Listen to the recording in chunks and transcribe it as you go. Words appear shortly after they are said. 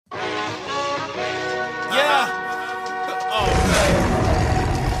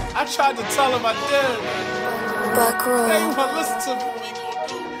I tried to tell him I did. Back row. They didn't want to listen to me.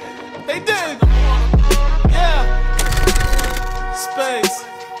 They did. Yeah. Spadz.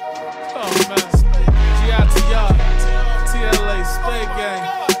 Oh man. G.I.T.R. TLA. Spade gang.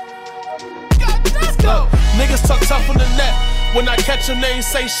 Let's go. Niggas talk tough on the net. When I catch them, they ain't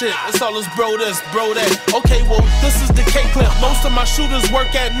say shit. It's all this bro this, bro that. Okay, well, this is the K-clip. Most of my shooters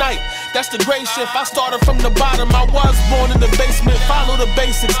work at night. That's the great shift. I started from the bottom. I was born in the basement. Follow the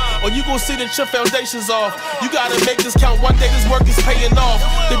basics, or you gon' see that your foundation's off. You gotta make this count. One day this work is paying off.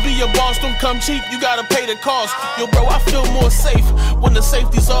 To be your boss, don't come cheap. You gotta pay the cost. Yo, bro, I feel more safe when the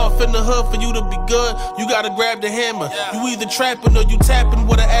safety's off in the hood. For you to be good, you gotta grab the hammer. You either trapping or you tapping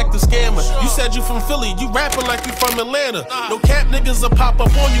with an active scammer. You said you from Philly. You rapping like you from Atlanta. No cap niggas will pop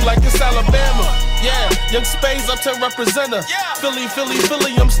up on you like it's Alabama. Yeah, young Spadz up to representer. Philly, Philly,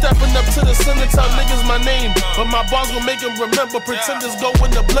 Philly. I'm stepping up to the center, tell niggas my name, but my bars gon' make them remember. Pretenders go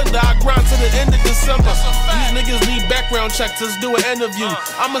in the blender, I grind to the end of December. These niggas need background checks, let's do an interview.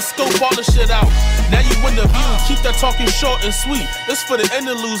 I'ma scope all the shit out, now you in the view. Keep that talking short and sweet, it's for the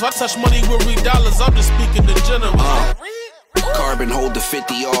interludes. I touch money with Reed Dollaz, I'm just speaking to general. Carbon hold the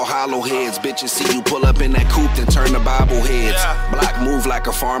 50, all hollow heads. Bitches see you pull up in that coupe, then turn the Bible heads. Block move like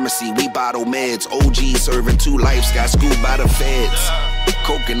a pharmacy, we bottle meds. OG serving 2 lives, got scooped by the feds.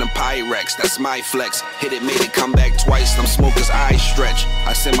 Coke in the Pyrex, that's my flex. Hit it, made it come back twice, them smokers' eyes stretch.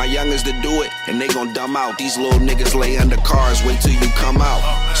 I send my youngers to do it, and they gon' dumb out. These little niggas lay under cars, wait till you come out.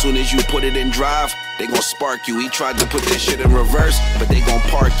 Soon as you put it in drive, they gon' spark you. He tried to put that shit in reverse, but they gon'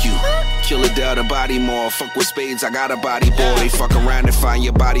 park you. Kill it down the body more, fuck with Spadz, I got a body boy. They fuck around and find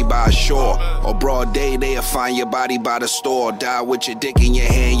your body by a shore. Or broad day, they'll find your body by the store. Die with your dick in your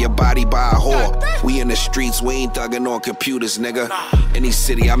hand, your body by a whore. We in the streets, we ain't thugging on computers, nigga. Any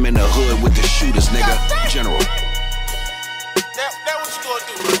city, I'm in the hood with the shooters, nigga. General. Now what you gonna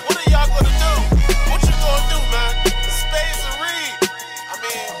do, man? What are y'all gonna do? What you gonna do, man? Spadz and Reed. I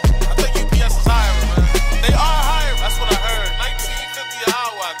mean, I think UPS is hiring, man. They are hiring, that's what I heard. $19.50 an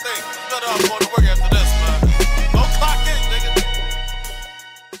hour, I think. You better off going to work after that.